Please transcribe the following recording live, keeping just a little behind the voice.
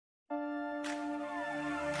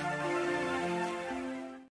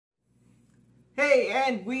Okay,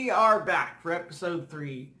 and we are back for episode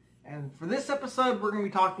 3. And for this episode, we're going to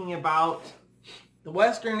be talking about the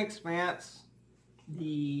Western Expanse,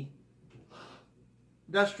 the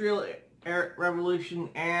Industrial Revolution,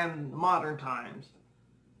 and modern times.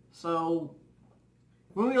 So,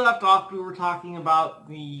 when we left off, we were talking about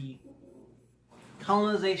the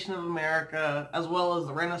colonization of America, as well as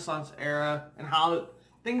the Renaissance era, and how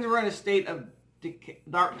things were in a state of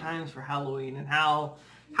dark times for Halloween, and how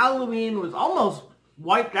Halloween was almost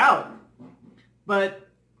wiped out. But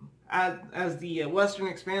as the Western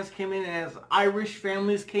Expanse came in, and as Irish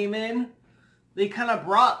families came in, they kind of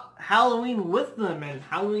brought Halloween with them, and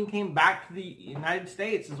Halloween came back to the United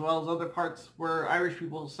States as well as other parts where Irish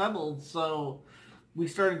people settled. So we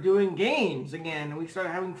started doing games again, and we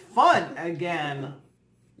started having fun again.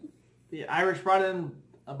 The Irish brought in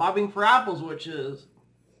bobbing for apples, which is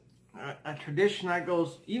a tradition that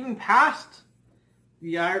goes even past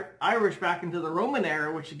the Irish back into the Roman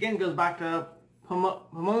era, which again goes back to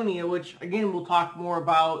Pomonia, which again we'll talk more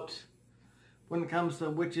about when it comes to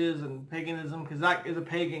witches and paganism, because that is a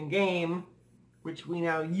pagan game, which we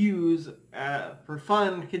now use for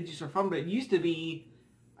fun. Kids use for fun, but it used to be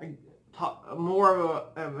more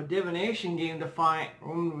of a divination game to find,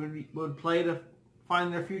 women would play to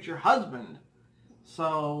find their future husband.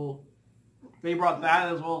 So they brought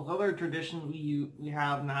that as well as other traditions we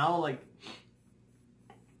have now, like.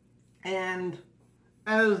 And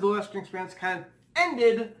as the Western Expanse kind of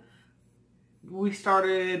ended, we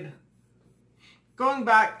started going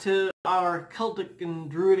back to our Celtic and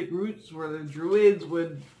Druidic roots, where the Druids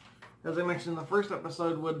would, as I mentioned in the first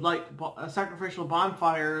episode, would light sacrificial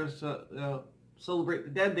bonfires to celebrate the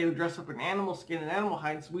dead. They would dress up in animal skin and animal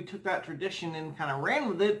hides. So we took that tradition and kind of ran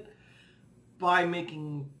with it by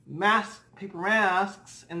making paper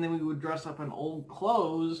masks, and then we would dress up in old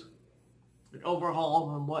clothes, like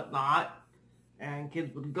overhauls and whatnot, and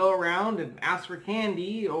kids would go around and ask for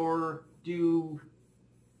candy or do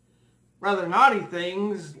rather naughty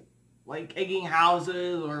things like egging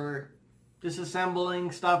houses or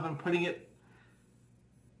disassembling stuff and putting it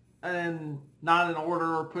in not in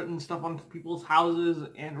order, or putting stuff on people's houses,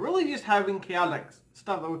 and really just having chaotic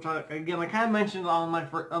stuff, which I kind of mentioned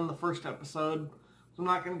on the first episode, so I'm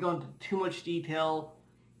not going to go into too much detail.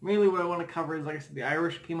 Mainly what I want to cover is, like I said, the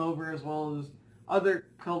Irish came over, as well as other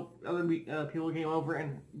people came over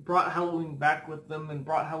and brought Halloween back with them, and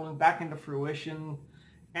brought Halloween back into fruition.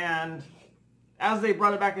 And as they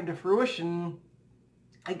brought it back into fruition,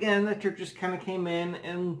 again, the churches kind of came in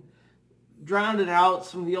and drowned out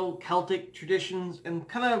some of the old Celtic traditions and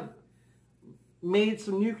kind of made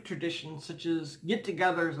some new traditions, such as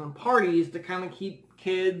get-togethers and parties, to kind of keep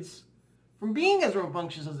kids from being as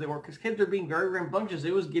rambunctious as they were, because kids are being very rambunctious.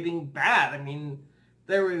 It was getting bad. I mean,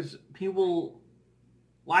 there was people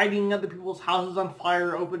lighting other people's houses on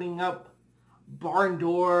fire, opening up barn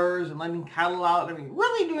doors and letting cattle out. I mean,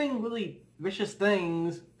 really doing really vicious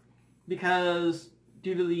things, because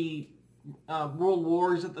due to the world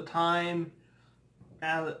wars at the time,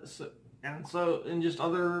 and just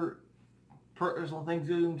other personal things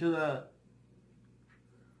due to the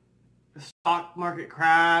stock market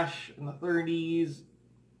crash in the 30s,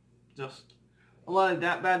 just a lot of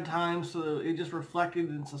that bad times. So it just reflected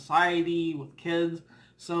in society with kids.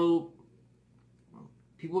 So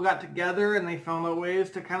people got together and they found out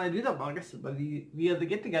ways to kind of do that, like I said, via the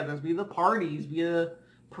get-togethers, via the parties, via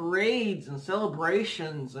parades and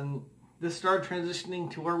celebrations. And this started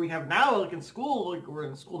transitioning to where we have now, like in school. Like we're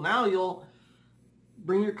in school now, you'll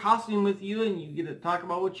bring your costume with you, and you get to talk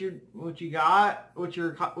about what you got, what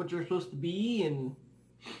you're supposed to be, and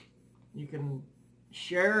you can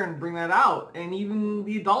share and bring that out. And even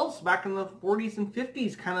the adults back in the 40s and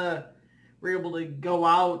 50s kind of were able to go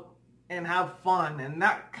out and have fun, and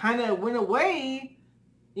that kind of went away,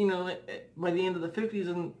 by the end of the 50s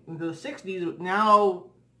and into the 60s. But now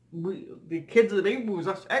the kids of the baby boomers,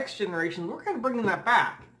 us X generation, we're kind of bringing that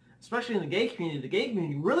back, especially in the gay community. The gay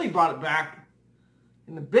community really brought it back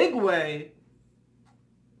in a big way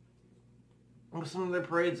with some of their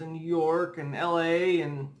parades in New York and LA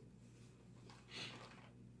and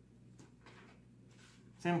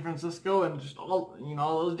San Francisco, and just all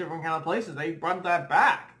those different kind of places. They brought that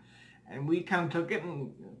back, and we kind of took it,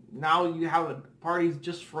 and now you have parties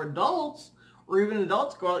just for adults, or even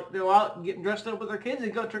adults go out and get dressed up with their kids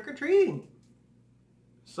and go trick-or-treating.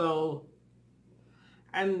 So,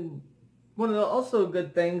 and one of the also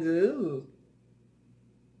good things is,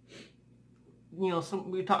 as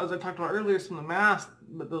I talked about earlier, some of the masks,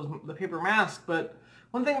 but the paper masks. But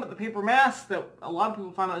one thing about the paper masks that a lot of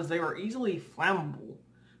people found out is they were easily flammable.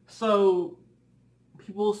 So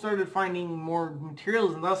people started finding more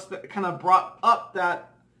materials, and thus that kind of brought up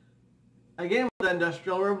that, again, with the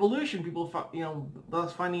Industrial Revolution, people,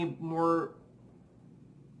 thus finding more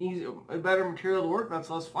a better material to work that's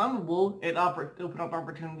less flammable. It opened up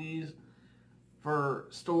opportunities for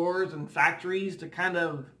stores and factories to kind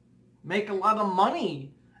of make a lot of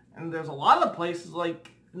money. And there's a lot of places like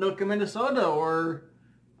Anoka, Minnesota, or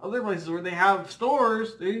other places where they have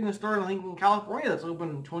stores. There's even a store in California that's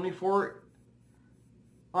open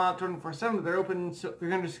 24/7. They're open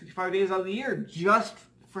 365 days out of the year just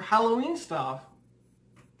for Halloween stuff.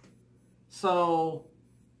 So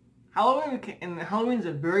Halloween's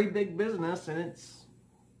a very big business, and it's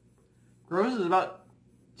grosses about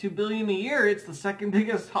 $2 billion a year. It's the second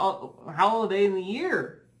biggest holiday in the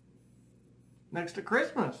year, next to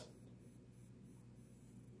Christmas.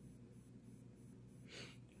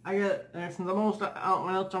 Since I'm almost out,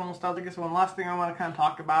 my notes are almost out, I guess one last thing I want to kind of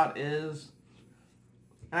talk about is,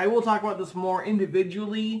 and I will talk about this more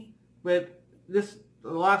individually, but the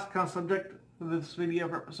last kind of subject of this video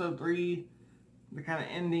for episode 3, the kind of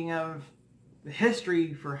ending of the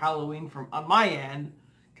history for Halloween on my end,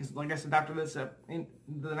 because like I said, after this, in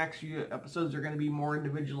the next few episodes are going to be more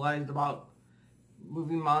individualized about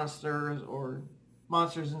movie monsters or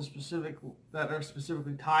monsters in specific that are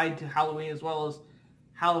specifically tied to Halloween, as well as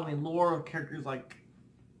Halloween lore of characters like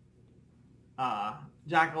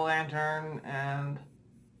Jack-o'-lantern and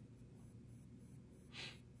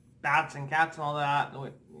bats and cats and all that.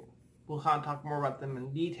 We'll kind of talk more about them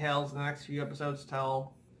in details in the next few episodes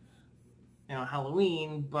till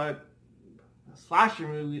Halloween. But slasher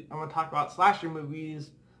movie, I'm going to talk about slasher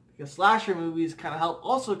movies, because slasher movies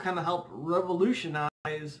also help revolutionize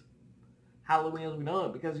Halloween as we know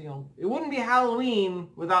it. Because it wouldn't be Halloween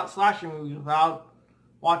without slasher movies, without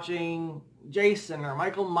watching Jason or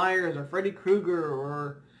Michael Myers or Freddy Krueger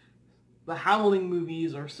or the Howling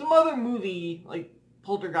movies or some other movie like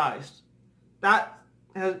Poltergeist. That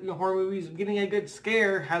has, horror movies, getting a good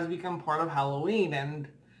scare has become part of Halloween, and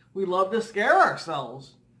we love to scare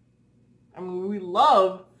ourselves. I mean, we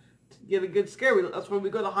love to get a good scare. That's why we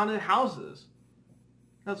go to haunted houses.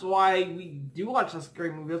 That's why we do watch a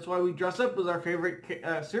scary movie. That's why we dress up as our favorite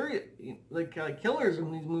killers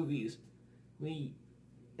in these movies. We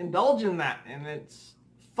indulge in that, and it's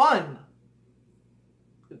fun.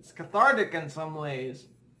 It's cathartic in some ways,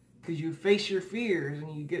 because you face your fears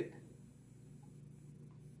and you get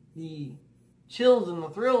the chills and the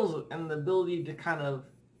thrills and the ability to kind of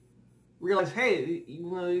realize, hey,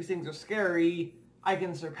 even though these things are scary, I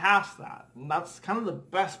can surpass that. And that's kind of the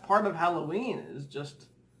best part of Halloween, is just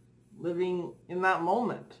living in that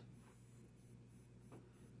moment.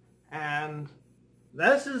 And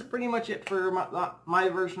this is pretty much it for my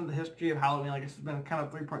version of the history of Halloween. Like I said, it's been kind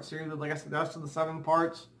of a 3-part series. Like I said, the rest of the 7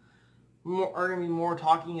 parts are going to be more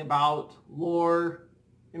talking about lore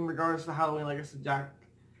in regards to Halloween. Like I said,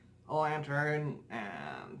 Jack-o'-lantern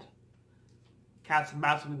and cats and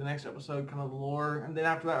bats will be the next episode, kind of lore. And then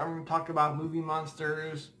after that, I'm going to talk about movie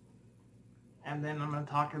monsters. And then I'm going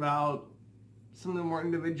to talk about some of the more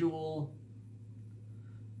individual,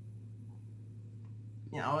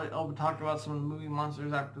 I'll talk about some of the movie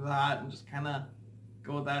monsters after that, and just kind of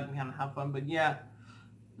go with that and kind of have fun. But yeah,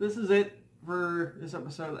 this is it for this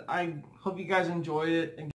episode. I hope you guys enjoyed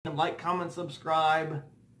it. Again, like, comment, subscribe.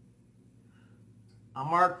 I'm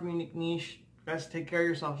Mark from Unique Niche. You guys take care of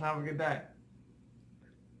yourselves and have a good day.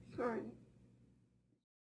 Sorry.